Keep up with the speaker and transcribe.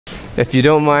If you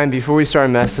don't mind, before we start our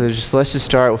message, let's just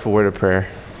start with a word of prayer.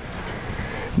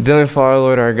 Dear Father,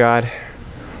 Lord our God,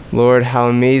 Lord, how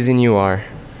amazing you are.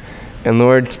 And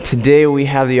Lord, today we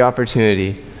have the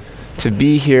opportunity to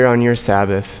be here on your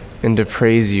Sabbath and to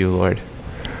praise you, Lord.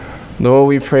 Lord,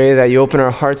 we pray that you open our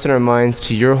hearts and our minds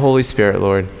to your Holy Spirit,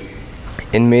 Lord.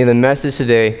 And may the message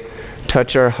today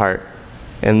touch our heart.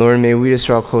 And Lord, may we just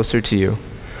draw closer to you.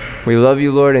 We love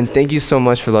you, Lord, and thank you so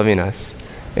much for loving us.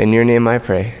 In your name I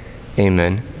pray.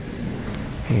 Amen.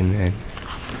 Amen.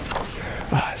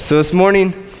 So this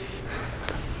morning,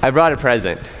 I brought a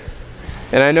present.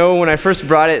 And I know when I first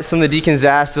brought it, some of the deacons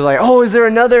asked, they're like, oh, is there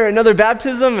another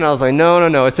baptism? And I was like,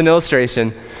 no, it's an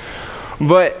illustration.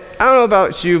 But I don't know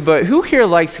about you, but who here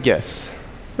likes gifts?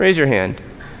 Raise your hand.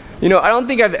 I don't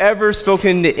think I've ever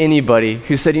spoken to anybody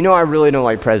who said, I really don't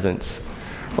like presents.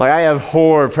 Like, I have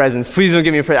horror presents. Please don't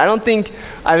give me a present. I don't think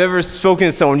I've ever spoken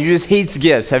to someone who just hates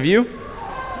gifts. Have you?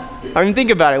 I mean, think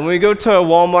about it. When we go to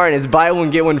Walmart and it's buy one,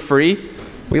 get one free,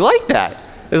 we like that.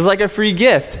 It's like a free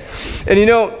gift. And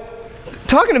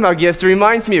talking about gifts, it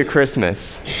reminds me of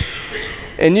Christmas.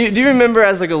 And do you remember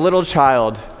as like a little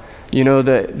child,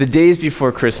 the days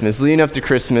before Christmas, leading up to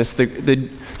Christmas,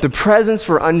 the presents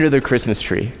were under the Christmas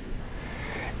tree.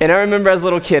 And I remember as a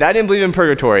little kid, I didn't believe in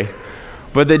purgatory,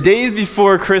 but the days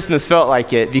before Christmas felt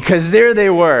like it because there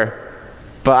they were,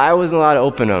 but I wasn't allowed to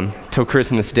open them till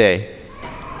Christmas Day.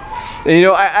 And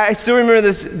I still remember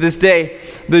this day,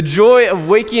 the joy of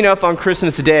waking up on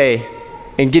Christmas Day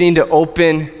and getting to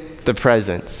open the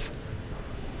presents.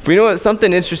 But you know what?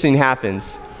 Something interesting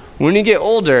happens. When you get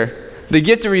older, the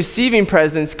gift of receiving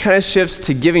presents kind of shifts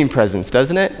to giving presents,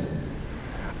 doesn't it?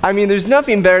 I mean, there's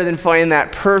nothing better than finding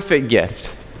that perfect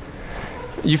gift.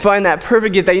 You find that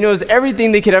perfect gift that is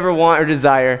everything they could ever want or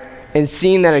desire, and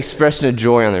seeing that expression of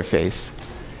joy on their face.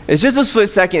 It's just a split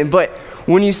second, but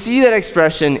when you see that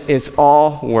expression, it's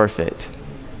all worth it.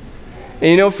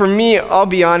 And for me, I'll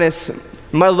be honest,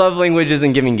 my love language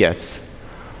isn't giving gifts.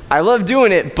 I love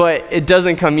doing it, but it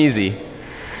doesn't come easy.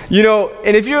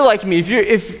 And if you're like me,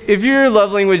 if your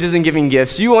love language isn't giving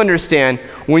gifts, you understand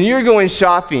when you're going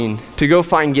shopping to go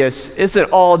find gifts, it's an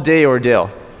all-day ordeal.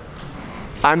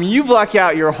 I mean, you block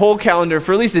out your whole calendar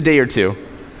for at least a day or two,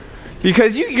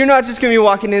 because you're not just going to be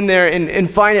walking in there and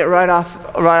find it right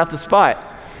off the spot.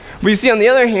 But you see, on the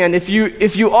other hand, if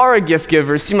you are a gift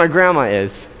giver, see, my grandma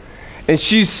is. And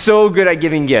she's so good at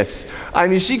giving gifts. I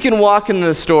mean, she can walk into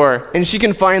the store and she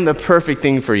can find the perfect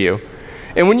thing for you.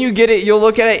 And when you get it, you'll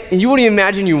look at it and you wouldn't even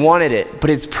imagine you wanted it,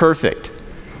 but it's perfect.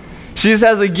 She just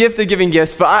has a gift of giving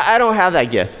gifts, but I don't have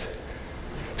that gift.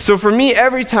 So for me,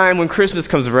 every time when Christmas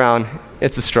comes around,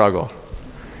 it's a struggle.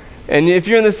 And if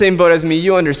you're in the same boat as me,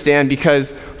 you understand,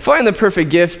 because finding the perfect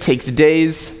gift takes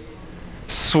days,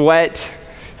 sweat,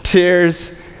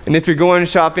 tears, and if you're going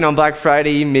shopping on Black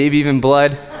Friday, maybe even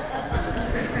blood.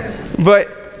 But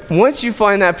once you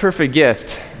find that perfect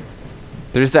gift,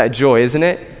 there's that joy, isn't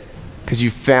it? Because you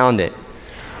found it.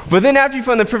 But then after you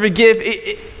find the perfect gift,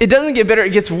 it doesn't get better,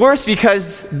 it gets worse,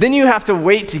 because then you have to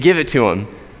wait to give it to him.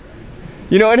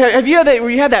 And have you had that, where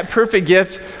you had that perfect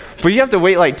gift, but you have to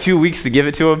wait like 2 weeks to give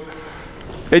it to him?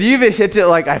 And you even hit it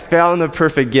like, I found the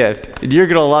perfect gift, and you're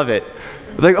going to love it.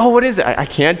 Like, oh, what is it? I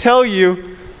can't tell you.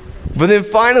 But then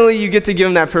finally you get to give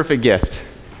them that perfect gift.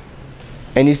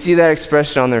 And you see that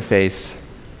expression on their face,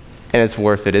 and it's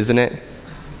worth it, isn't it?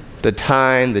 The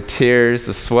time, the tears,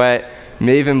 the sweat,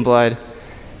 maybe even blood.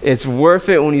 It's worth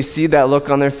it when you see that look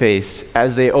on their face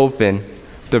as they open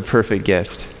the perfect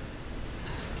gift.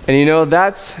 And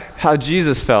that's how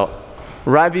Jesus felt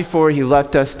right before he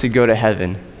left us to go to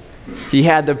heaven. He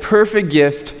had the perfect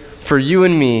gift for you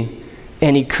and me,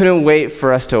 and he couldn't wait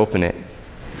for us to open it.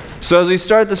 So as we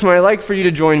start this morning, I'd like for you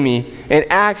to join me in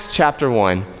Acts chapter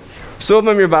 1. So open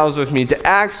up your Bibles with me to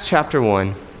Acts chapter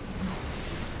 1.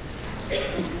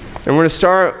 And we're going to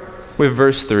start with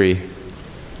verse 3.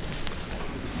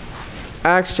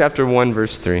 Acts chapter 1,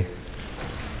 verse 3.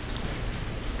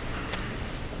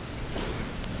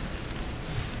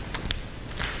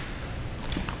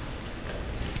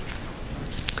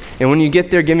 And when you get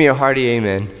there, give me a hearty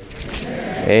amen.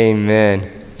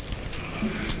 Amen.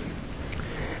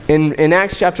 In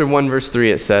Acts chapter 1, verse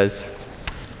 3, it says,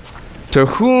 to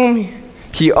whom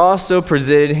he also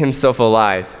presented himself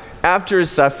alive after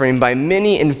his suffering by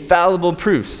many infallible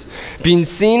proofs, being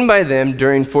seen by them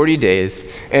during 40 days,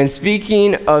 and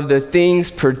speaking of the things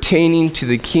pertaining to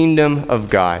the kingdom of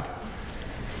God.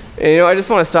 And I just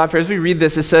want to stop here. As we read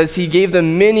this, it says he gave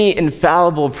them many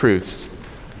infallible proofs.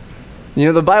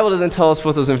 The Bible doesn't tell us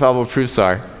what those infallible proofs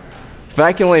are, but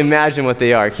I can only imagine what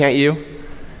they are, can't you?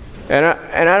 And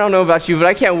I don't know about you, but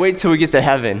I can't wait till we get to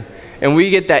heaven and we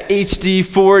get that HD,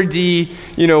 4D,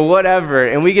 whatever,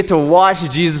 and we get to watch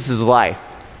Jesus' life.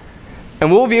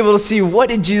 And we'll be able to see, what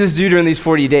did Jesus do during these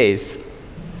 40 days?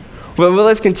 Well,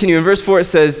 let's continue. In verse 4 it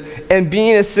says, "And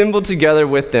being assembled together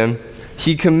with them,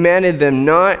 he commanded them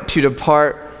not to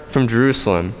depart from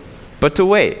Jerusalem, but to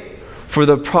wait for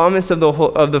the promise of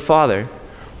the Father,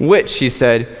 which, he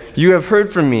said, you have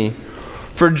heard from me.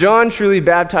 For John truly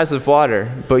baptized with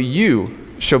water, but you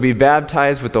shall be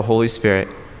baptized with the Holy Spirit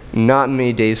not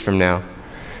many days from now."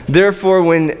 Therefore,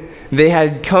 when they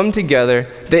had come together,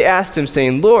 they asked him,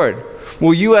 saying, "Lord,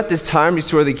 will you at this time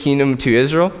restore the kingdom to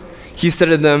Israel?" He said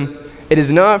to them, "It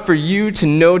is not for you to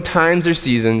know times or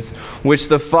seasons which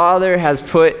the Father has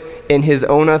put in his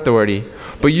own authority,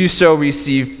 but you shall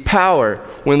receive power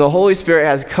when the Holy Spirit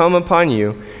has come upon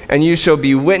you, and you shall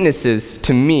be witnesses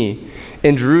to me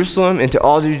in Jerusalem and to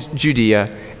all Judea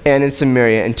and in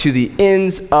Samaria and to the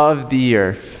ends of the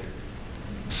earth."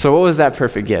 So what was that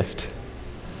perfect gift?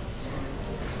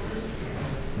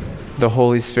 The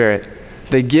Holy Spirit.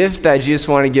 The gift that Jesus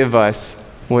wanted to give us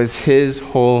was his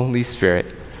Holy Spirit.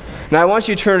 Now I want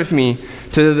you to turn with me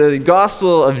to the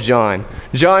Gospel of John,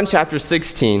 John chapter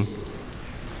 16.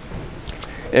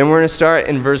 And we're going to start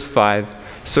in verse 5.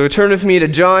 So turn with me to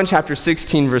John chapter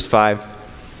 16, verse 5.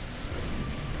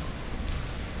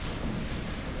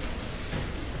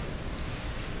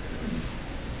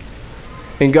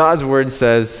 And God's word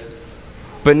says,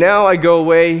 "But now I go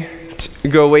away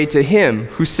to him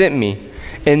who sent me,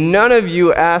 and none of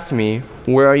you ask me,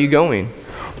 'Where are you going?'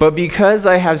 But because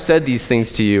I have said these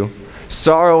things to you,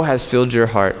 sorrow has filled your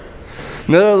heart.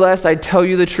 Nevertheless, I tell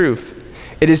you the truth.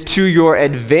 It is to your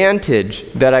advantage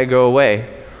that I go away.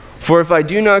 For if I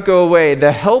do not go away,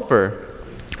 the Helper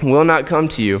will not come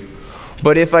to you.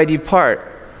 But if I depart,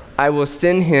 I will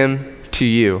send him to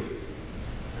you."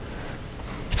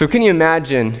 So can you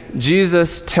imagine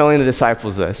Jesus telling the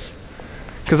disciples this?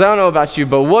 Because I don't know about you,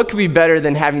 but what could be better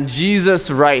than having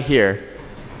Jesus right here?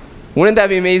 Wouldn't that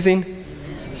be amazing?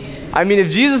 I mean,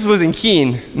 if Jesus was in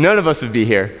Keene, none of us would be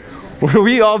here.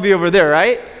 We'd all be over there,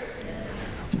 right?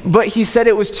 But he said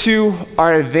it was to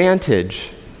our advantage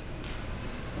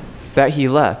that he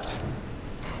left.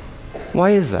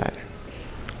 Why is that?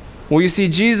 Well, you see,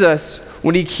 Jesus,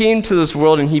 when he came to this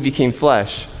world and he became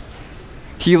flesh,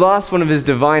 he lost one of his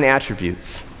divine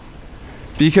attributes.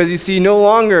 Because you see, no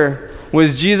longer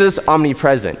was Jesus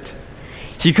omnipresent.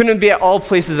 He couldn't be at all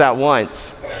places at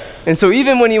once. And so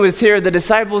even when he was here, the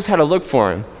disciples had to look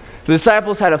for him. The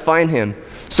disciples had to find him.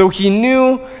 So he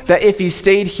knew that if he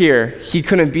stayed here, he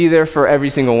couldn't be there for every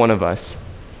single one of us.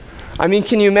 I mean,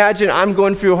 can you imagine, I'm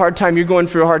going through a hard time, you're going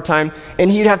through a hard time, and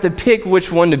he'd have to pick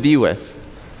which one to be with.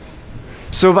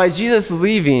 So by Jesus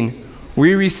leaving,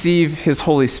 we receive his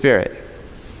Holy Spirit.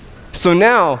 So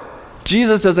now,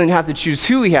 Jesus doesn't have to choose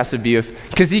who he has to be with,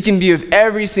 because he can be with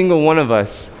every single one of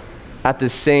us at the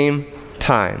same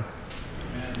time.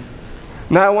 Amen.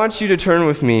 Now I want you to turn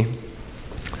with me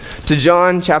to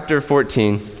John chapter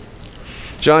 14.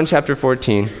 John chapter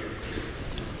 14,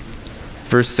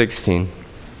 verse 16.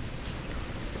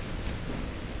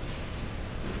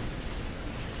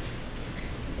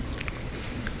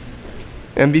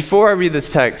 And before I read this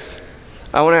text,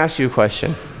 I want to ask you a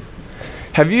question.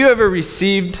 Have you ever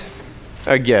received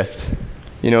a gift?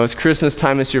 It's Christmas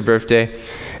time, it's your birthday.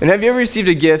 And have you ever received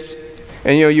a gift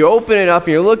and you open it up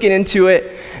and you're looking into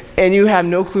it and you have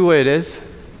no clue what it is?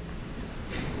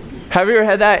 Have you ever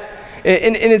had that?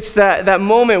 And it's that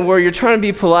moment where you're trying to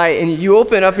be polite and you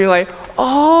open it up and you're like,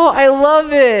 "Oh, I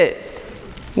love it."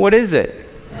 What is it?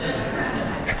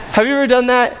 Have you ever done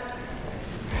that?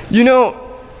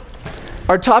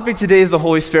 Our topic today is the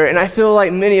Holy Spirit, and I feel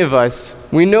like many of us,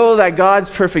 we know that God's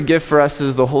perfect gift for us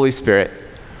is the Holy Spirit.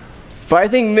 But I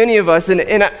think many of us,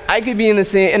 and I could be in the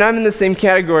same, and I'm in the same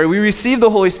category, we received the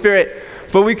Holy Spirit,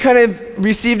 but we kind of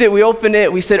received it, we opened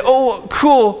it, we said, "Oh,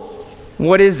 cool,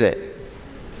 what is it?"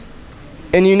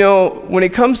 And when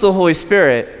it comes to the Holy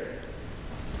Spirit,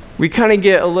 we kind of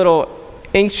get a little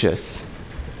anxious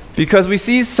because we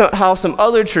see how some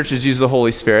other churches use the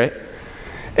Holy Spirit,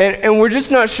 and we're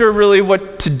just not sure really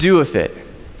what to do with it.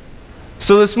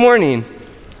 So this morning,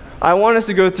 I want us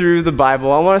to go through the Bible.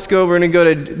 We're going to go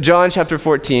to John chapter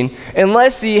 14, and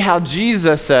let's see how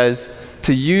Jesus says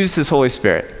to use his Holy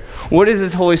Spirit. What is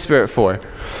his Holy Spirit for?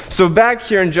 So back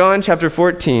here in John chapter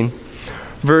 14,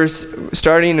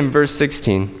 starting in verse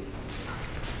 16,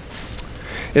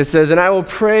 it says, "And I will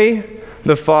pray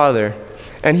the Father,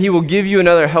 and he will give you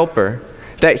another helper,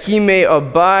 that he may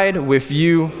abide with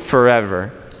you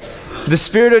forever. The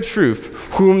Spirit of truth,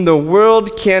 whom the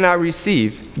world cannot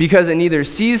receive, because it neither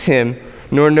sees him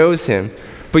nor knows him.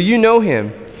 But you know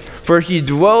him, For he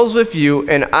dwells with you,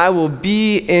 and I will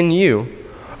be in you.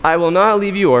 I will not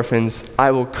leave you orphans.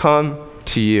 I will come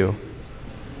to you.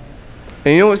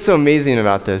 And you know what's so amazing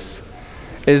about this?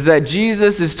 Is that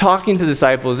Jesus is talking to the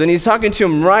disciples, and he's talking to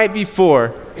them right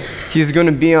before he's going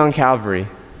to be on Calvary,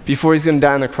 before he's going to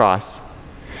die on the cross.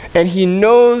 And he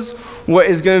knows what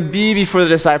is going to be before the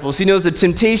disciples. He knows the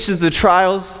temptations, the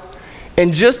trials,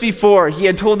 and just before, he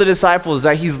had told the disciples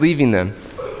that he's leaving them.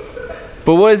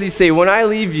 But what does he say? When I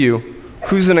leave you,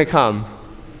 who's going to come?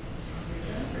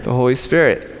 The Holy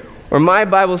Spirit. Or my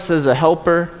Bible says the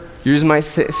helper. Yours might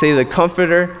say the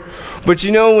comforter. But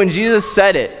you know, when Jesus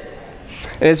said it,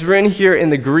 and it's written here in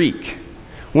the Greek,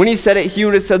 when he said it, he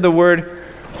would have said the word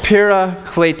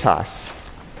parakletos.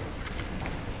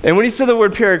 And when he said the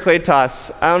word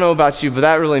parakletos, I don't know about you, but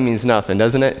that really means nothing,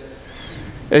 doesn't it?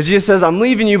 If Jesus says, I'm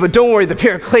leaving you, but don't worry, the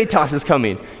parakletos is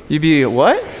coming. You'd be,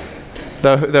 what?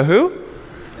 The who?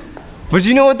 But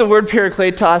you know what the word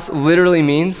parakletos literally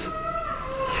means?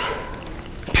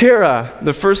 Para,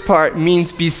 the first part,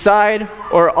 means beside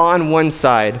or on one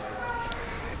side.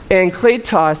 And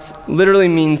kletos literally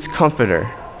means comforter.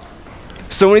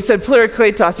 So when he said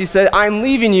parakletos, he said, I'm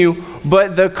leaving you,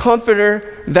 but the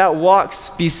comforter that walks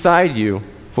beside you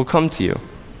will come to you.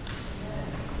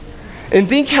 And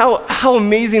think how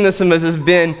amazing this has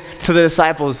been to the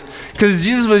disciples, because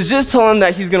Jesus was just telling them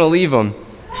that he's going to leave them.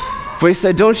 But he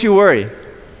said, don't you worry,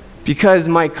 because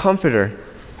my comforter,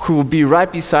 who will be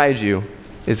right beside you,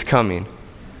 is coming.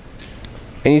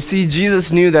 And you see,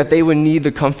 Jesus knew that they would need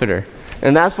the comforter.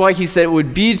 And that's why he said it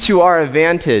would be to our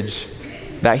advantage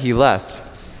that he left.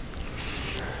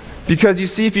 Because you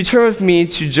see, if you turn with me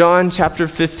to John chapter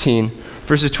 15,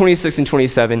 verses 26 and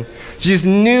 27, Jesus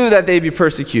knew that they'd be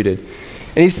persecuted.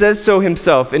 And he says so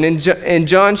himself. And in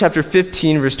John chapter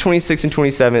 15, verse 26 and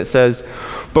 27, it says,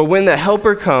 but when the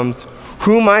Helper comes,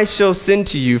 whom I shall send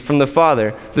to you from the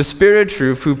Father, the Spirit of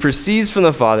truth, who proceeds from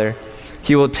the Father,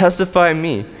 he will testify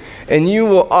me. And you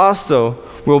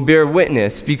will bear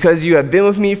witness, because you have been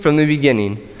with me from the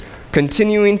beginning.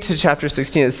 Continuing to chapter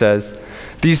 16, it says,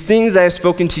 these things I have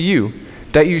spoken to you,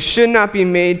 that you should not be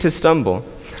made to stumble.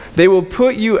 They will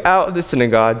put you out of the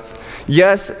synagogues.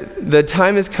 Yes, the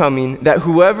time is coming that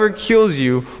whoever kills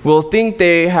you will think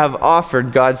they have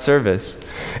offered God service.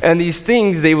 And these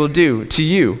things they will do to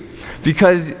you,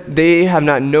 because they have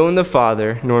not known the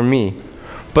Father nor me.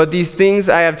 But these things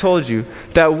I have told you,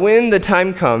 that when the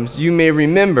time comes, you may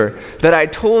remember that I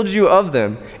told you of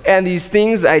them. And these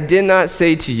things I did not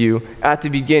say to you at the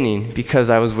beginning, because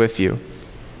I was with you.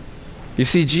 You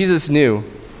see, Jesus knew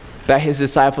that his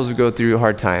disciples would go through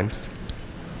hard times.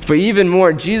 But even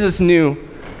more, Jesus knew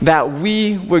that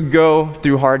we would go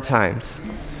through hard times.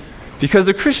 Because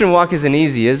the Christian walk isn't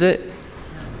easy, is it?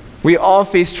 We all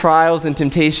face trials and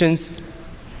temptations.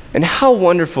 And how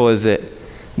wonderful is it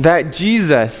that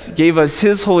Jesus gave us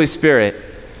his Holy Spirit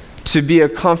to be a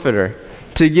comforter,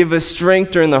 to give us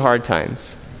strength during the hard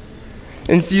times.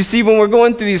 And so you see, when we're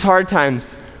going through these hard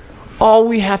times, all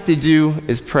we have to do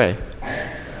is pray.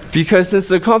 Because since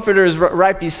the comforter is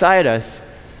right beside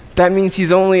us, that means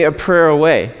he's only a prayer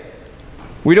away.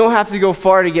 We don't have to go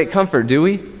far to get comfort, do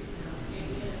we?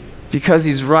 Because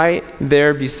he's right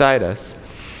there beside us.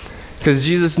 Because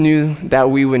Jesus knew that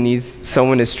we would need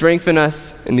someone to strengthen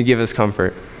us and to give us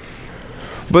comfort.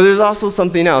 But there's also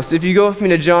something else. If you go with me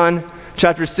to John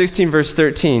chapter 16, verse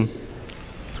 13,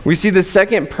 we see the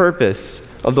second purpose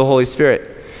of the Holy Spirit.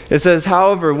 It says,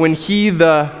 however, when he,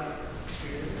 the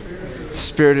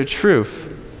Spirit of truth,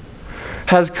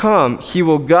 has come, he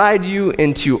will guide you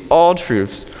into all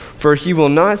truths, for he will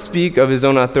not speak of his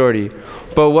own authority,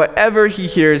 but whatever he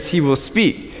hears, he will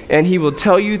speak, and he will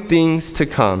tell you things to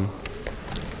come.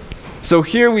 So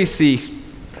here we see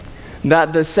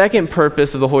that the second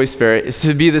purpose of the Holy Spirit is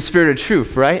to be the Spirit of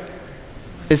truth, right?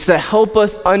 It's to help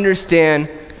us understand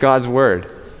God's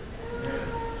Word.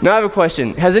 Now I have a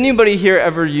question. Has anybody here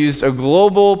ever used a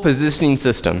global positioning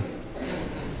system?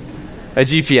 A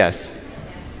GPS?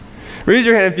 Raise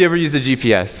your hand if you ever used a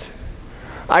GPS.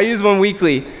 I use one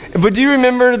weekly. But do you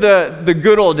remember the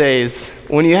good old days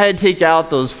when you had to take out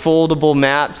those foldable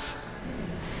maps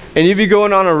and you'd be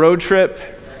going on a road trip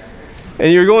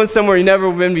and you're going somewhere you've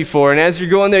never been before, and as you're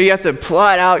going there you have to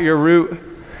plot out your route,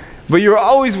 but you're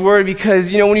always worried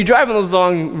because, when you drive on those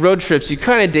long road trips, you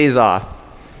kind of daze off.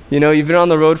 You've been on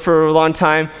the road for a long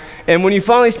time, and when you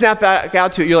finally snap back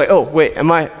out to it, you're like, oh, wait, am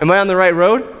I on the right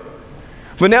road?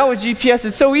 But now with GPS,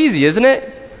 it's so easy, isn't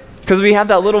it? Because we have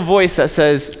that little voice that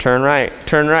says, turn right,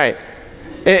 turn right.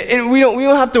 And we don't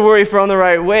have to worry if we're on the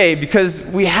right way because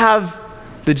we have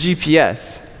the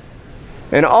GPS.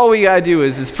 And all we gotta do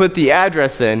is put the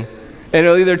address in, And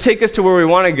it'll either take us to where we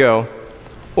want to go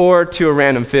or to a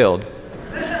random field.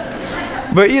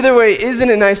 But either way, isn't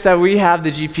it nice that we have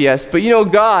the GPS?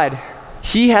 But God,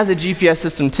 he has a GPS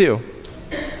system too.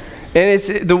 And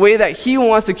it's the way that he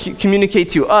wants to communicate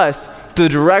to us the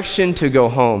direction to go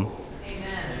home.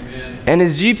 Amen. And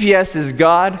his GPS is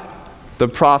God, the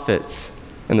prophets,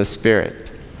 and the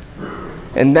Spirit.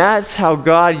 And that's how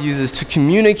God uses to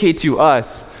communicate to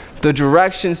us the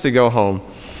directions to go home.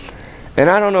 And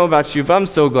I don't know about you, but I'm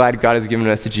so glad God has given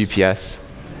us a GPS.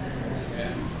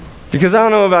 Because I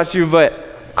don't know about you,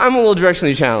 but I'm a little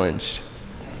directionally challenged.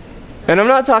 And I'm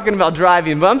not talking about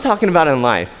driving, but I'm talking about in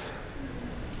life.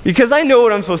 Because I know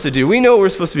what I'm supposed to do. We know what we're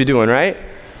supposed to be doing, right?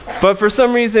 But for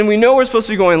some reason, we know we're supposed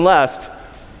to be going left,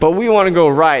 but we want to go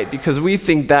right because we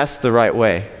think that's the right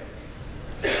way.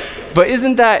 But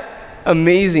isn't that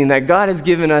amazing that God has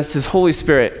given us his Holy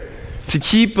Spirit to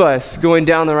keep us going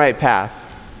down the right path?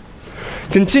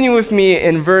 Continue with me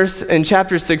in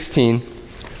chapter 16,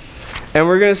 and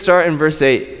we're going to start in verse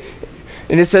 8.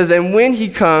 And it says, "And when he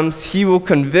comes, he will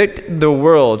convict the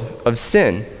world of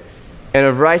sin and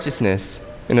of righteousness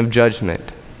and of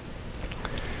judgment."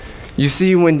 You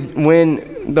see,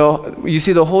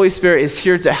 the Holy Spirit is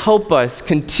here to help us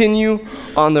continue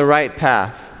on the right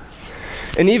path.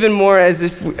 And even more,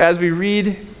 as we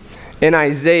read in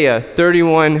Isaiah 30,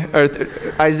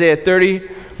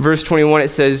 verse 21, it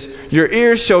says, "Your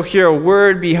ears shall hear a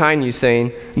word behind you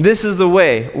saying, 'This is the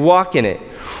way, walk in it,'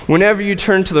 whenever you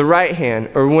turn to the right hand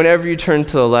or whenever you turn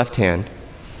to the left hand."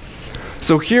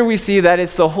 So here we see that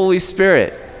it's the Holy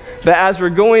Spirit, that as we're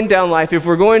going down life, if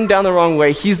we're going down the wrong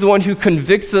way, he's the one who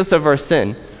convicts us of our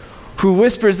sin, who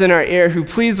whispers in our ear, who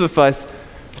pleads with us,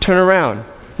 turn around,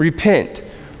 repent,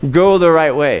 go the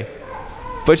right way.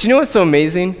 But you know what's so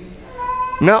amazing?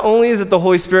 Not only is it the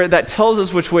Holy Spirit that tells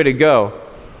us which way to go,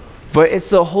 but it's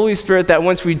the Holy Spirit that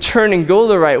once we turn and go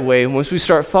the right way, once we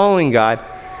start following God,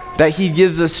 that he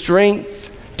gives us strength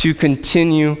to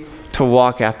continue to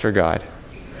walk after God.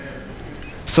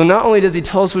 So not only does he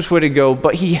tell us which way to go,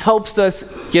 but he helps us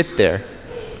get there.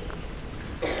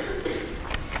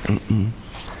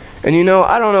 And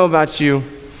I don't know about you,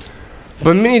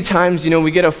 but many times,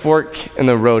 we get a fork in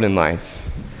the road in life.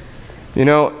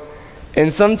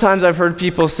 And sometimes I've heard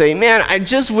people say, "Man, I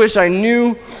just wish I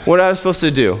knew what I was supposed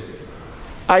to do.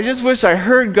 I just wish I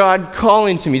heard God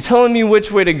calling to me, telling me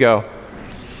which way to go."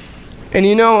 And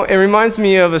it reminds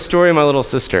me of a story of my little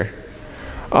sister.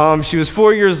 She was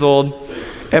 4 years old,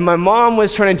 and my mom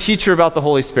was trying to teach her about the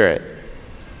Holy Spirit.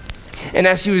 And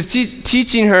as she was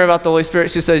teaching her about the Holy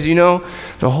Spirit, she says,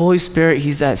 the Holy Spirit,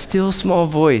 he's that still small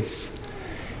voice.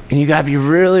 And you gotta be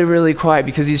really, really quiet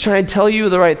because he's trying to tell you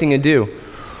the right thing to do.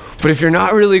 But if you're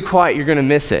not really quiet, you're gonna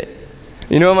miss it.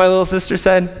 You know what my little sister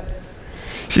said?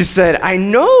 She said, "I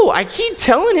know, I keep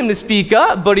telling him to speak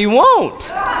up, but he won't."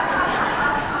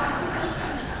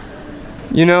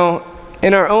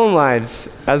 In our own lives,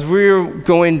 as we're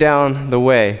going down the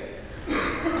way,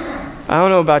 I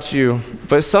don't know about you,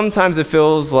 but sometimes it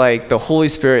feels like the Holy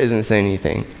Spirit isn't saying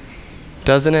anything,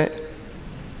 doesn't it?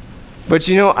 But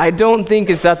I don't think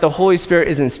it's that the Holy Spirit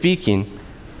isn't speaking.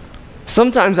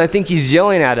 Sometimes I think he's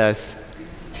yelling at us,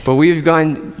 but we've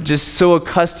gone just so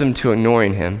accustomed to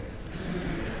ignoring him.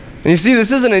 And you see,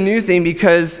 this isn't a new thing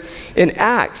because in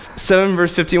Acts 7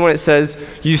 verse 51 it says,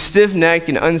 "You stiff-necked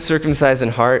and uncircumcised in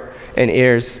heart and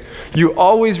ears, you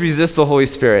always resist the Holy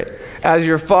Spirit. As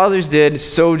your fathers did,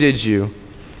 so did you."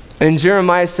 And in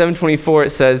Jeremiah 7:24 it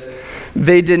says,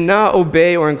 "They did not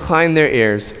obey or incline their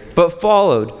ears, but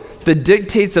followed the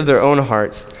dictates of their own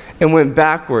hearts and went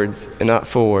backwards and not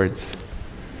forwards."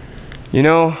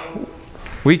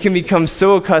 We can become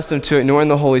so accustomed to ignoring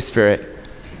the Holy Spirit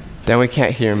that we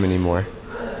can't hear him anymore.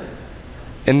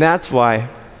 And that's why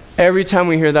every time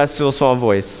we hear that still small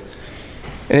voice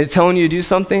and it's telling you to do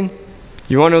something,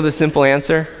 you want to know the simple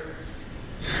answer?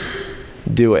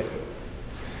 Do it.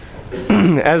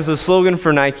 As the slogan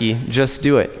for Nike, just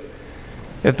do it.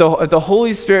 If the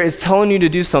Holy Spirit is telling you to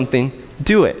do something,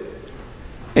 do it.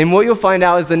 And what you'll find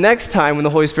out is the next time when the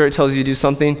Holy Spirit tells you to do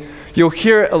something, you'll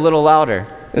hear it a little louder,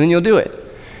 and then you'll do it.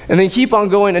 And then keep on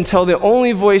going until the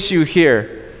only voice you hear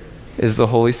is the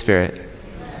Holy Spirit.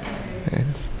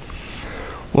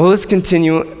 Well, let's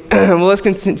continue.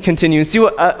 Continue and see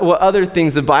what other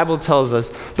things the Bible tells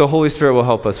us the Holy Spirit will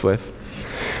help us with.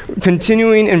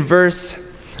 Continuing in verse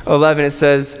 11, it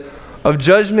says, "Of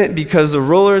judgment because the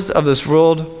rulers of this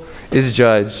world is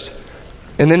judged."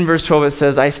 And then verse 12 it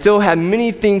says, "I still have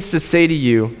many things to say to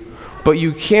you, but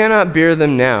you cannot bear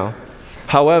them now.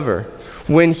 However,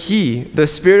 when he, the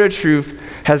Spirit of truth,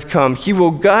 has come, he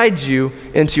will guide you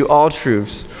into all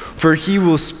truths, for he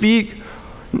will speak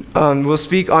will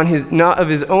speak not of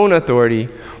his own authority,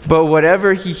 but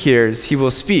whatever he hears, he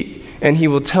will speak, and he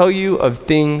will tell you of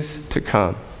things to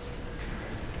come.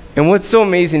 And what's so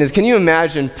amazing is, can you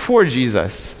imagine poor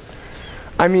Jesus?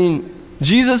 I mean,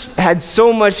 Jesus had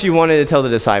so much he wanted to tell the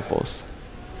disciples.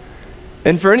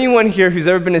 And for anyone here who's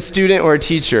ever been a student or a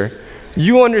teacher,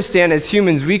 you understand as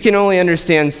humans, we can only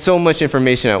understand so much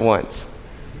information at once.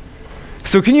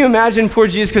 So can you imagine poor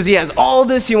Jesus, because he has all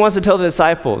this he wants to tell the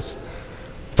disciples,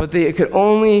 but they could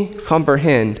only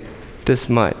comprehend this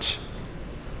much.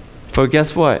 But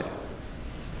guess what?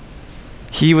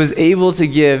 He was able to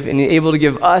give, and able to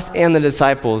give us and the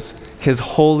disciples his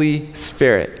Holy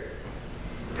Spirit.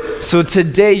 So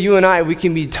today, you and I, we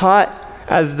can be taught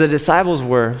as the disciples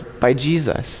were by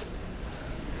Jesus.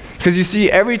 Because you see,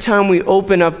 every time we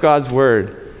open up God's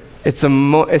word, it's a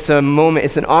moment,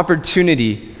 it's an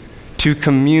opportunity to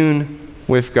commune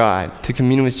with God, to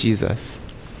commune with Jesus.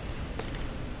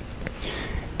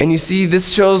 And you see,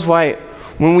 this shows why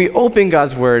when we open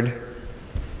God's word,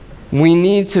 we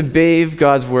need to bathe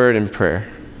God's word in prayer.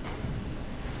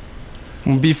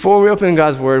 Before we open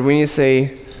God's word, we need to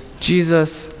say,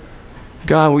 Jesus,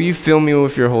 God, will you fill me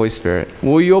with your Holy Spirit?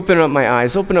 Will you open up my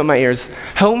eyes, open up my ears,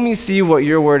 help me see what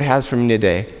your word has for me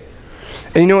today?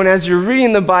 And and as you're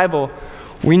reading the Bible,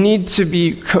 we need to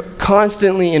be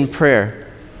constantly in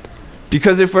prayer.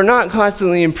 Because if we're not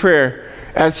constantly in prayer,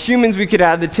 as humans, we could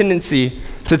have the tendency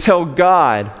to tell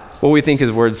God what we think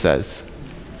his word says.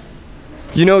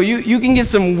 You can get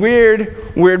some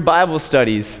weird Bible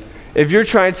studies if you're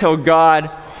trying to tell God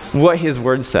what his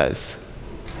word says.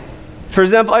 For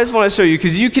example, I just want to show you,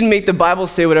 because you can make the Bible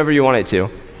say whatever you want it to.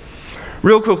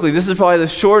 Real quickly, this is probably the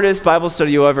shortest Bible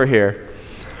study you'll ever hear.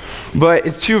 But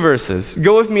it's 2 verses.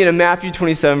 Go with me to Matthew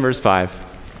 27, verse 5.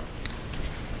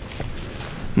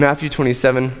 Matthew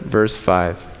 27, verse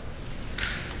 5.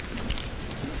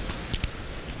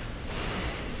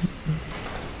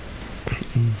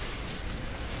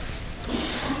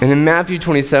 And in Matthew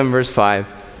 27, verse 5,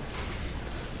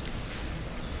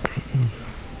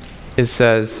 it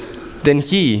says, Then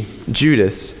he,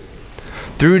 Judas,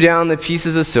 threw down the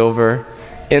pieces of silver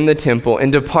in the temple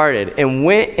and departed and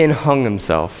went and hung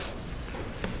himself.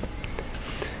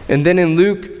 And then in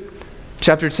Luke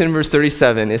chapter 10, verse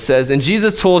 37, it says, And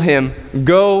Jesus told him,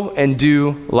 Go and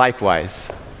do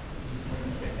likewise.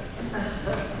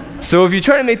 So if you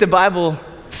try to make the Bible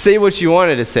say what you want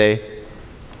it to say,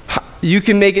 you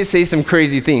can make it say some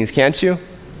crazy things, can't you?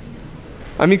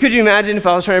 I mean, could you imagine if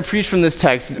I was trying to preach from this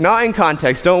text, not in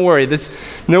context, don't worry,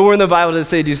 nowhere in the Bible does it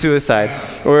say do suicide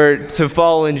or to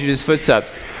follow in Judas'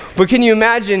 footsteps. But can you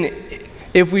imagine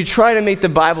if we try to make the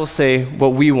Bible say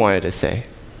what we want it to say?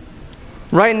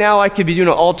 Right now, I could be doing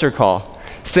an altar call,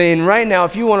 saying, right now,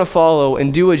 if you want to follow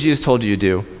and do what Jesus told you to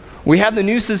do, we have the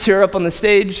nooses here up on the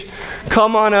stage,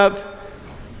 come on up.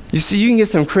 You see, you can get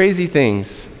some crazy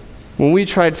things when we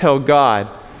try to tell God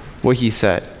what he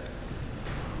said.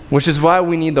 Which is why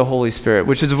we need the Holy Spirit,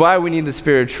 which is why we need the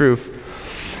Spirit of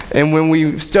truth. And when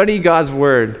we study God's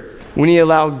word, we need to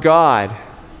allow God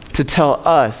to tell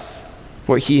us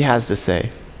what he has to say.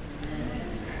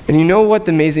 And you know what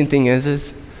the amazing thing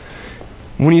is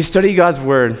when you study God's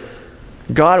word,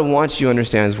 God wants you to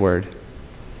understand his word.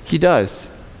 He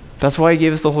does. That's why he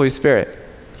gave us the Holy Spirit.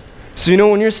 So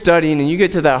when you're studying and you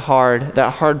get to that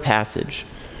hard passage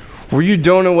where you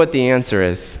don't know what the answer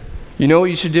is, you know what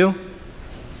you should do?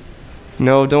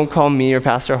 No, don't call me or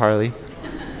Pastor Harley.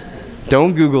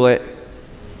 Don't Google it,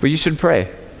 but you should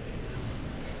pray.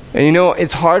 And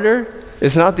it's harder.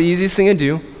 It's not the easiest thing to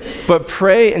do, but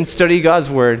pray and study God's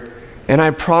word, and I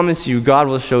promise you, God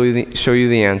will show you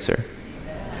the answer.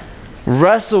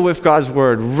 Wrestle with God's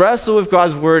word. Wrestle with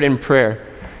God's word in prayer,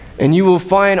 and you will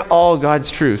find all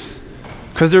God's truths.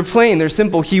 Because they're plain, they're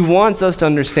simple. He wants us to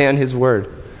understand his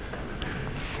word.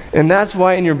 And that's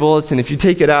why in your bulletin, if you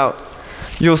take it out,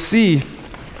 you'll see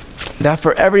that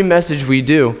for every message we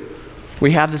do,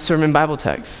 we have the sermon Bible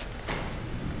text.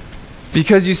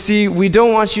 Because you see, we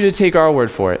don't want you to take our word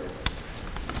for it.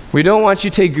 We don't want you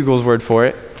to take Google's word for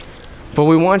it, but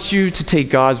we want you to take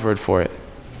God's word for it.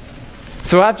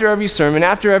 So after every sermon,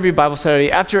 after every Bible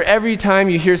study, after every time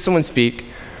you hear someone speak,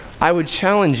 I would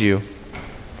challenge you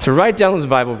to write down those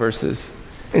Bible verses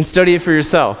and study it for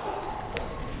yourself.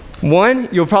 1,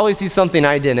 you'll probably see something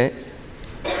I didn't.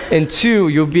 And 2,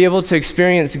 you'll be able to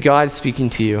experience God speaking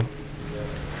to you.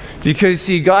 Because,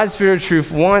 see, God's Spirit of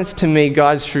truth wants to make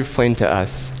God's truth plain to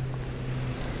us.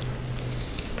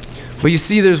 But you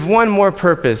see, there's one more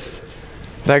purpose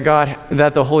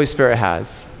that the Holy Spirit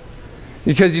has.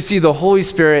 Because you see, the Holy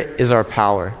Spirit is our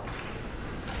power.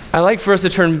 I'd like for us to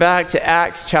turn back to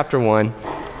Acts chapter 1.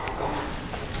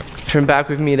 Turn back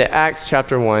with me to Acts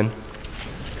chapter 1.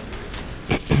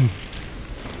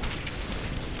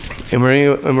 And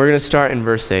we're going to start in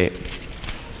verse 8.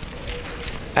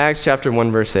 Acts chapter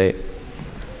 1, verse 8.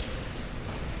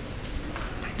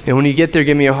 And when you get there,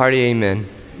 give me a hearty amen.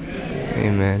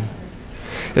 Amen.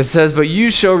 It says, "But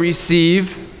you shall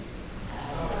receive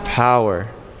power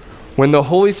when the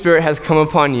Holy Spirit has come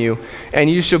upon you, and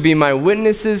you shall be my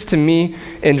witnesses to me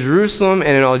in Jerusalem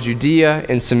and in all Judea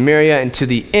and Samaria and to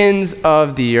the ends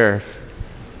of the earth."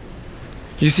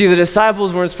 You see, the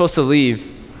disciples weren't supposed to leave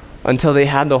until they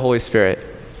had the Holy Spirit,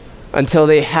 until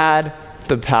they had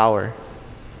the power.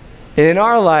 And in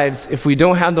our lives, if we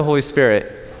don't have the Holy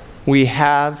Spirit, we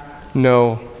have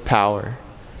no power.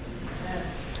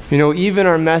 You know, even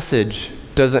our message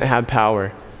doesn't have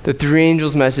power. The three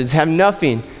angels' message have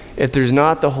nothing if there's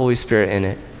not the Holy Spirit in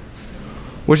it.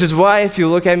 Which is why, if you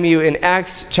look at me in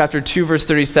Acts chapter 2, verse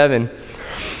 37,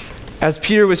 as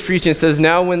Peter was preaching, it says,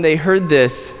 "Now when they heard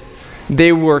this,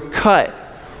 they were cut,"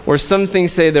 or some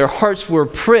things say their hearts were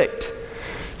pricked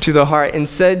to the heart, and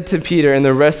said to Peter and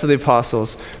the rest of the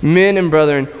apostles, "Men and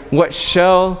brethren, what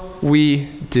shall we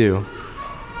do?"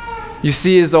 You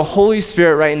see, it's the Holy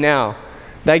Spirit right now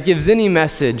that gives any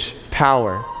message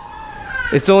power.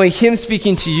 It's only Him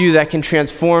speaking to you that can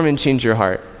transform and change your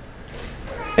heart.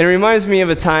 And it reminds me of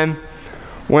a time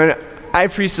when I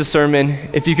preached a sermon,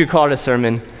 if you could call it a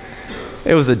sermon.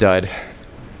 It was a dud.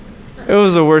 It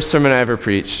was the worst sermon I ever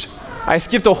preached. I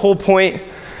skipped a whole point.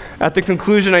 At the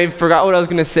conclusion, I forgot what I was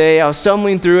going to say. I was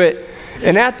stumbling through it.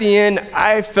 And at the end,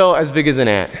 I felt as big as an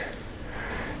ant.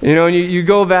 You know, and you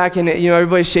go back and, you know,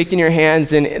 everybody's shaking your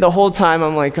hands. And the whole time,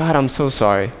 I'm like, "God, I'm so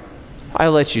sorry. I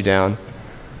let you down.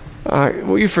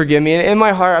 Will you forgive me?" And in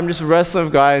my heart, I'm just wrestling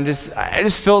with God, and I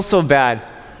just felt so bad.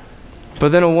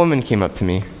 But then a woman came up to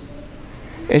me.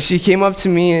 And she came up to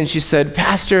me and she said,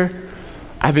 "Pastor,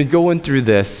 I've been going through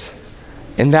this.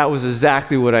 And that was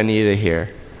exactly what I needed to hear."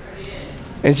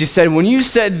 And she said, "When you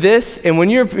said this and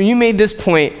when you made this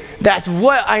point, that's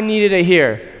what I needed to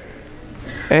hear."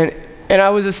 And I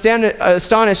was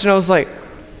astonished, and I was like,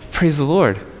 "Praise the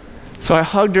Lord." So I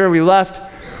hugged her and we left.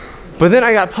 But then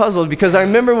I got puzzled because I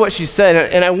remember what she said,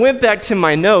 and I went back to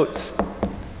my notes,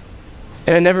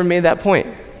 and I never made that point.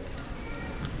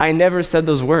 I never said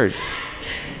those words.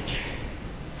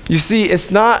 You see, it's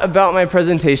not about my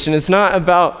presentation. It's not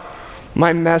about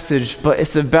my message, but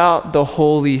it's about the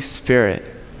Holy Spirit.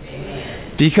 Amen.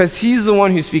 Because He's the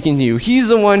one who's speaking to you. He's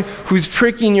the one who's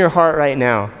pricking your heart right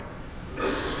now.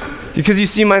 Because you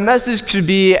see, my message could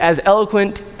be as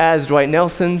eloquent as Dwight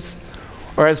Nelson's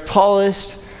or as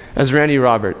polished as Randy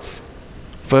Roberts.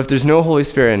 But if there's no Holy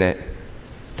Spirit in it,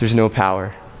 there's no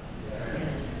power.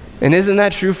 And isn't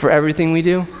that true for everything we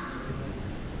do?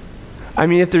 I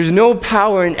mean, if there's no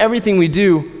power in everything we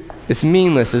do, it's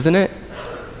meaningless, isn't it?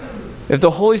 If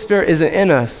the Holy Spirit isn't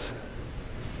in us,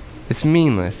 it's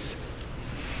meaningless.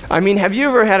 I mean, have you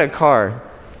ever had a car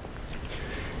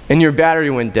and your battery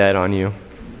went dead on you?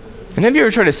 And have you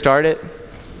ever tried to start it?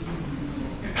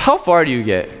 How far do you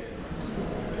get?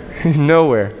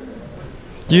 Nowhere.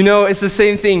 You know, it's the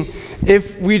same thing.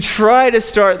 If we try to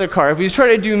start the car, if we try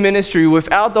to do ministry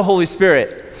without the Holy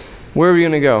Spirit, where are we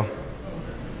going to go?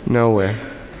 Nowhere.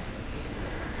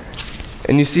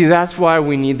 And you see, that's why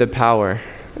we need the power.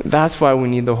 That's why we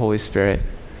need the Holy Spirit.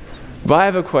 But I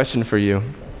have a question for you.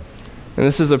 And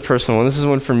this is a personal one. This is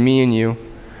one for me and you.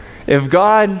 If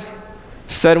God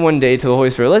said one day to the Holy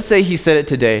Spirit, let's say He said it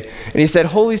today, and He said,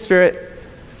 "Holy Spirit,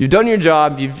 you've done your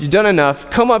job, you've done enough,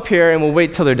 come up here and we'll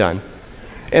wait till they're done."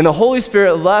 And the Holy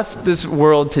Spirit left this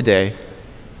world today.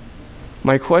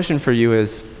 My question for you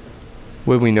is,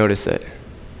 would we notice it?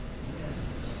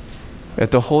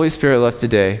 If the Holy Spirit left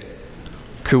today,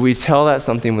 could we tell that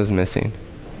something was missing?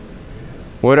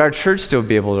 Would our church still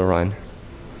be able to run?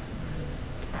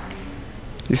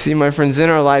 You see, my friends, in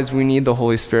our lives, we need the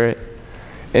Holy Spirit.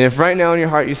 And if right now in your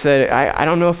heart you said, I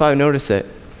don't know if I would notice it,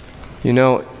 you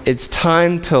know, it's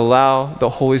time to allow the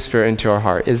Holy Spirit into our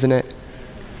heart, isn't it?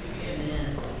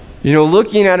 Amen. You know,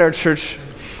 looking at our church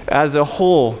as a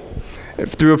whole,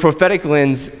 through a prophetic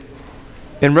lens,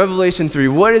 in Revelation 3,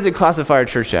 what does it classify our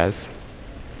church as?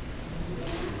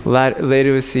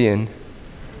 Laodicean.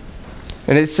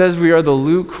 And it says we are the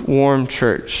lukewarm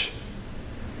church.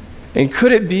 And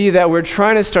could it be that we're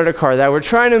trying to start a car, that we're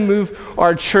trying to move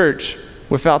our church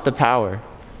without the power?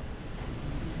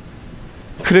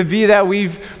 Could it be that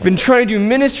we've been trying to do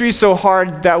ministry so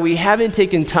hard that we haven't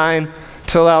taken time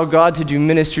to allow God to do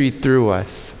ministry through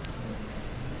us?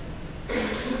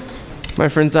 My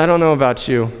friends, I don't know about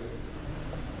you,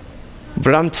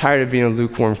 but I'm tired of being a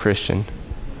lukewarm Christian.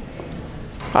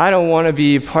 I don't want to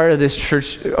be part of this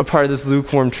church, a part of this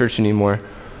lukewarm church anymore.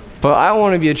 But I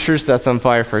want to be a church that's on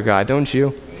fire for God, don't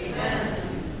you? Amen.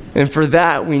 And for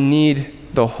that, we need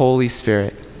the Holy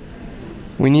Spirit.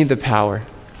 We need the power.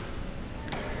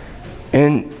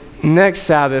 And next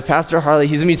Sabbath, Pastor Harley,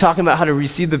 he's going to be talking about how to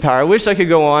receive the power. I wish I could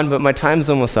go on, but my time's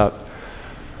almost up.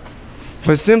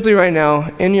 But simply right now,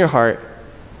 in your heart,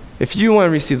 if you want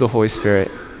to receive the Holy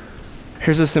Spirit,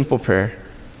 here's a simple prayer.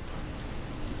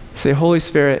 Say, Holy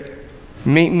Spirit,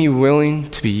 make me willing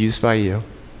to be used by you.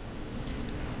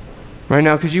 Right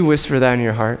now, could you whisper that in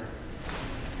your heart?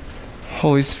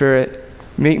 Holy Spirit,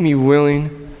 make me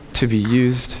willing to be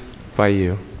used by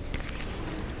you.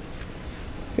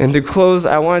 And to close,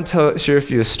 I want to share with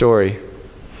you a story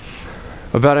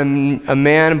about a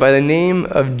man by the name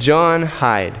of John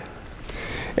Hyde.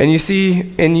 And you see,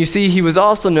 he was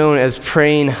also known as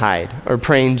Praying Hyde or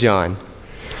Praying John.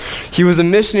 He was a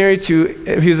missionary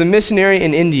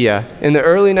in India in the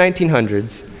early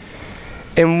 1900s.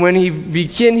 And when he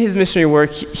began his missionary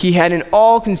work, he had an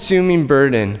all-consuming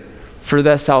burden for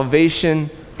the salvation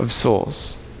of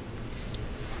souls.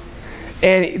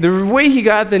 And the way he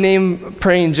got the name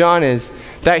Praying John is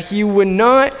that he would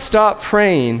not stop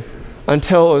praying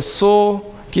until a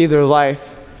soul gave their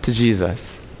life to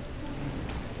Jesus.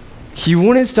 He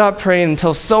wouldn't stop praying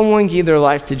until someone gave their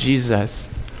life to Jesus.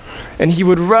 And he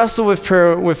would wrestle with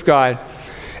prayer with God.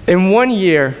 And one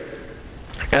year,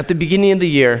 at the beginning of the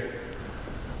year,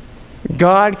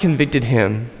 God convicted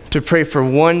him to pray for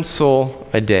one soul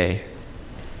a day.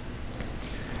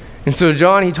 And so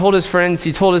John, he told his friends,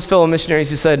 he told his fellow missionaries,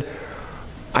 he said,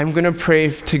 I'm going to pray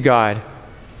to God.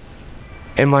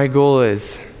 And my goal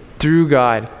is, through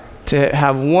God, to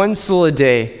have one soul a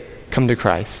day come to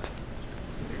Christ.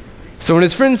 So when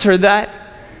his friends heard that,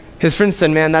 his friends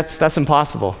said, man, that's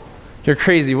impossible. You're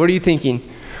crazy. What are you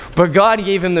thinking? But God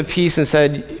gave him the peace and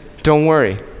said, don't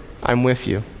worry, I'm with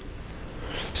you.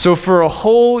 So for a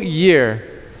whole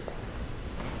year,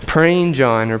 Praying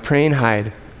John or Praying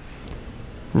Hyde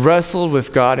wrestled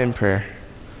with God in prayer.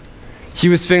 He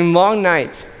would spend long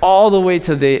nights all the way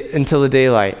until the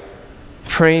daylight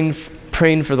praying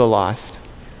for the lost.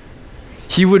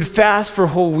 He would fast for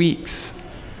whole weeks.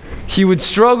 He would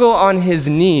struggle on his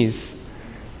knees.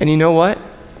 And you know what?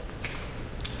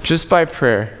 Just by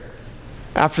prayer,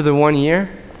 after the 1 year,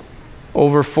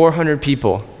 over 400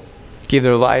 people gave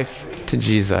their life to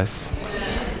Jesus.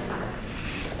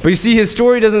 But you see, his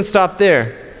story doesn't stop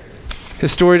there.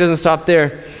 His story doesn't stop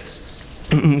there.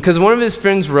 Because one of his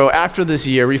friends wrote, after this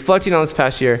year, reflecting on this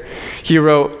past year, he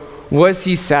wrote, was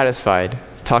he satisfied?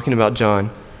 Talking about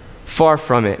John. Far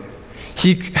from it.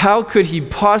 How could he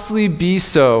possibly be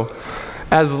so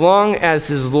as long as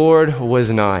his Lord was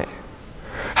not?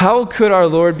 How could our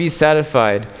Lord be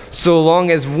satisfied so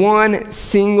long as one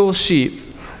single sheep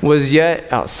was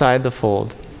yet outside the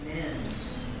fold?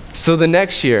 So the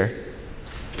next year,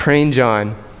 Praying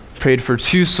John prayed for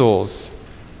 2 souls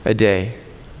a day.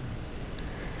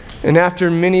 And after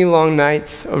many long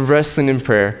nights of wrestling in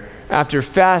prayer, after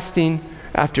fasting,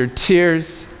 after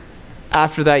tears,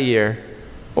 after that year,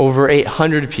 over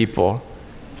 800 people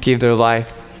gave their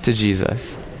life to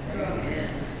Jesus.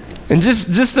 And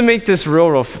just to make this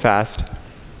real fast,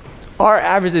 our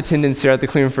average attendance here at the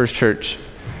Cleveland First Church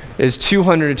is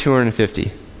 200 to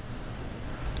 250.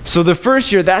 So the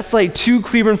first year, that's like 2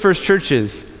 Cleveland First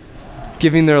churches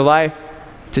giving their life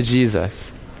to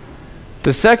Jesus.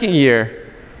 The second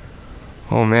year,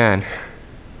 oh man,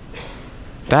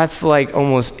 that's like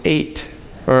almost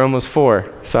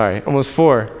 4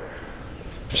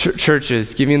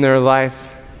 churches giving their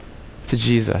life to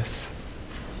Jesus.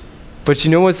 But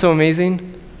you know what's so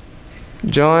amazing?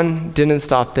 John didn't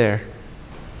stop there.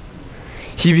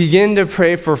 He began to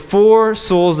pray for 4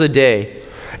 souls a day.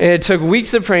 And it took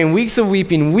weeks of praying, weeks of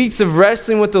weeping, weeks of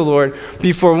wrestling with the Lord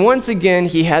before once again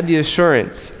he had the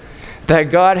assurance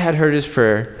that God had heard his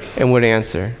prayer and would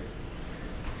answer.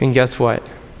 And guess what?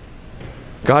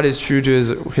 God is true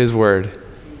to his word,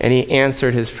 and he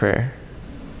answered his prayer.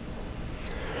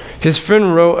 His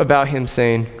friend wrote about him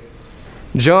saying,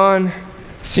 John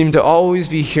seemed to always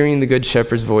be hearing the good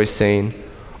shepherd's voice saying,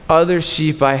 other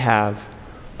sheep I have,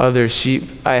 other sheep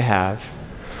I have.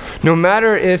 No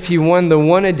matter if he won the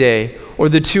 1 a day, or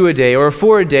the 2 a day, or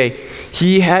 4 a day,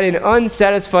 he had an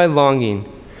unsatisfied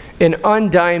longing, an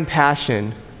undying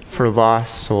passion for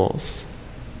lost souls.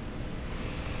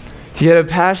 He had a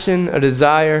passion, a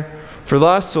desire for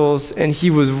lost souls, and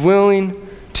he was willing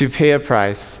to pay a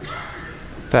price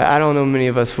that I don't know many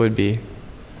of us would be.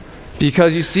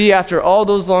 Because you see, after all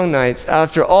those long nights,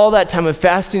 after all that time of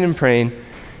fasting and praying,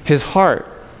 his heart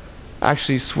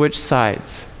actually switched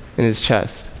sides in his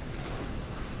chest.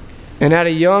 And at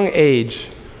a young age,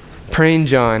 praying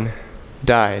John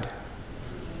died.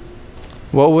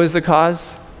 What was the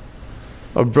cause?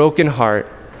 A broken heart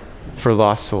for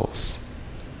lost souls.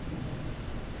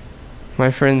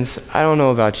 My friends, I don't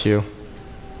know about you,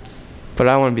 but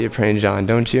I want to be a praying John,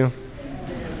 don't you?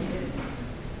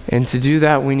 And to do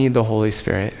that, we need the Holy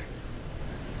Spirit.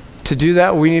 To do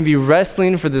that, we need to be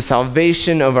wrestling for the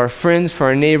salvation of our friends, for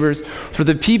our neighbors, for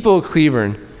the people of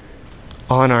Cleburne,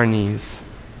 on our knees.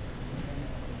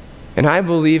 And I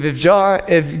believe if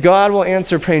God will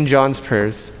answer praying John's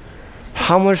prayers,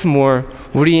 how much more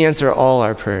would he answer all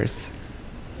our prayers?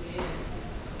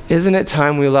 Isn't it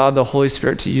time we allowed the Holy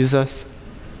Spirit to use us?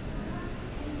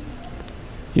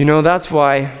 You know, that's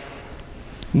why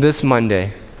this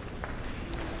Monday,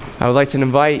 I would like to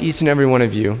invite each and every one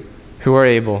of you who are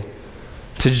able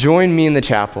to join me in the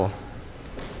chapel.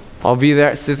 I'll be there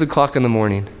at 6 o'clock in the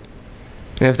morning.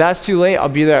 And if that's too late, I'll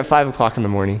be there at 5 o'clock in the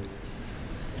morning.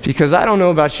 Because I don't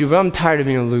know about you, but I'm tired of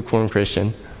being a lukewarm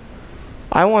Christian.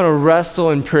 I want to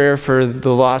wrestle in prayer for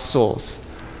the lost souls.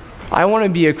 I want to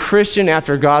be a Christian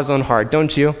after God's own heart,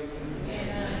 don't you?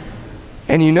 Yeah.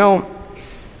 And you know,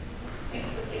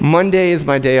 Monday is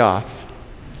my day off.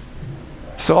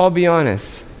 So I'll be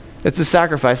honest. It's a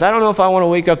sacrifice. I don't know if I want to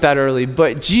wake up that early,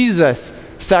 but Jesus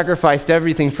sacrificed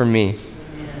everything for me.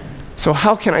 So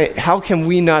how can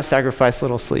we not sacrifice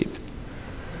little sleep?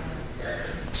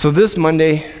 So this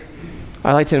Monday,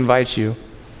 I'd like to invite you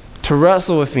to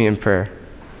wrestle with me in prayer,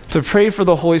 to pray for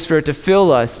the Holy Spirit to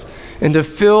fill us and to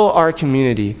fill our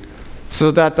community so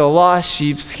that the lost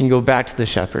sheep can go back to the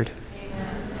shepherd.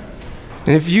 Amen.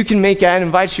 And if you can make it, I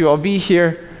invite you. I'll be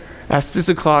here at 6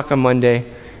 o'clock on Monday.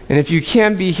 And if you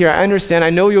can't be here, I understand.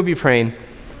 I know you'll be praying.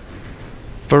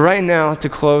 But right now, to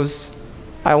close,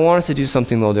 I want us to do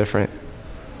something a little different.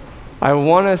 I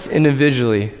want us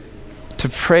individually to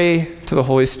pray to the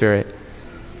Holy Spirit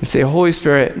and say, Holy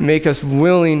Spirit, make us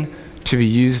willing to be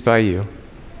used by you.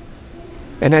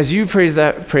 And as you pray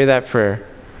that prayer,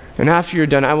 and after you're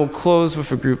done, I will close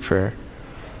with a group prayer.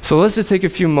 So let's just take a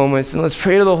few moments and let's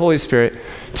pray to the Holy Spirit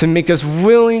to make us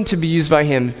willing to be used by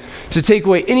him, to take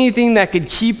away anything that could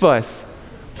keep us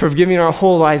from giving our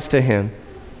whole lives to him.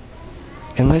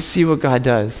 And let's see what God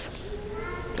does.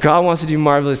 God wants to do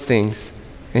marvelous things,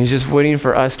 and he's just waiting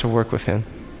for us to work with him.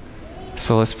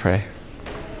 So let's pray.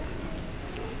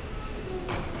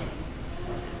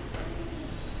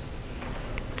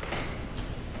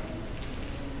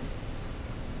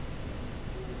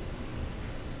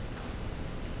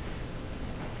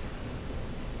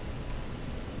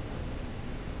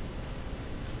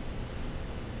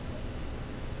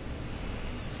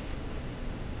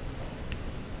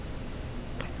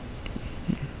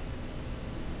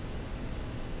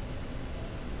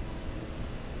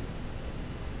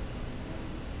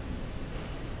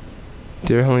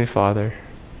 Dear Heavenly Father,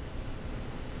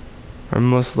 our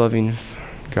most loving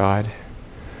God,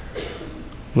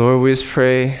 Lord, we just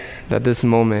pray that this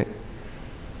moment,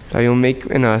 that you'll make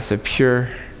in us a pure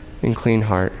and clean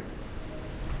heart.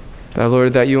 That,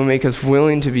 Lord, that you'll make us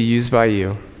willing to be used by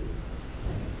you.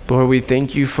 Lord, we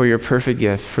thank you for your perfect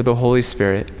gift, for the Holy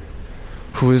Spirit,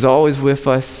 who is always with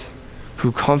us,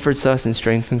 who comforts us and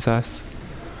strengthens us,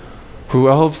 who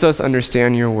helps us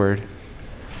understand your word,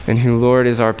 and who, Lord,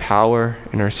 is our power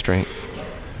and our strength.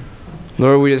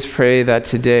 Lord, we just pray that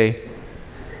today,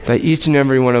 that each and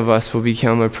every one of us will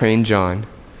become a praying John,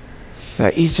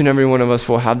 that each and every one of us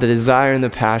will have the desire and the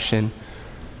passion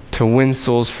to win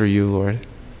souls for you, Lord.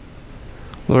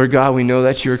 Lord God, we know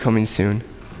that you are coming soon,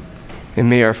 and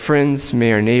may our friends,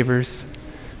 may our neighbors,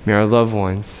 may our loved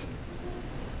ones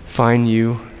find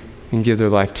you and give their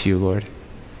life to you, Lord.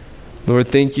 Lord,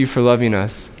 thank you for loving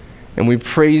us. And we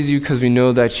praise you because we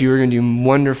know that you are going to do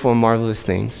wonderful and marvelous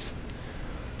things.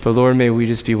 But Lord, may we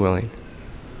just be willing.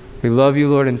 We love you,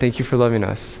 Lord, and thank you for loving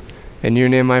us. In your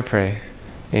name I pray.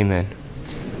 Amen.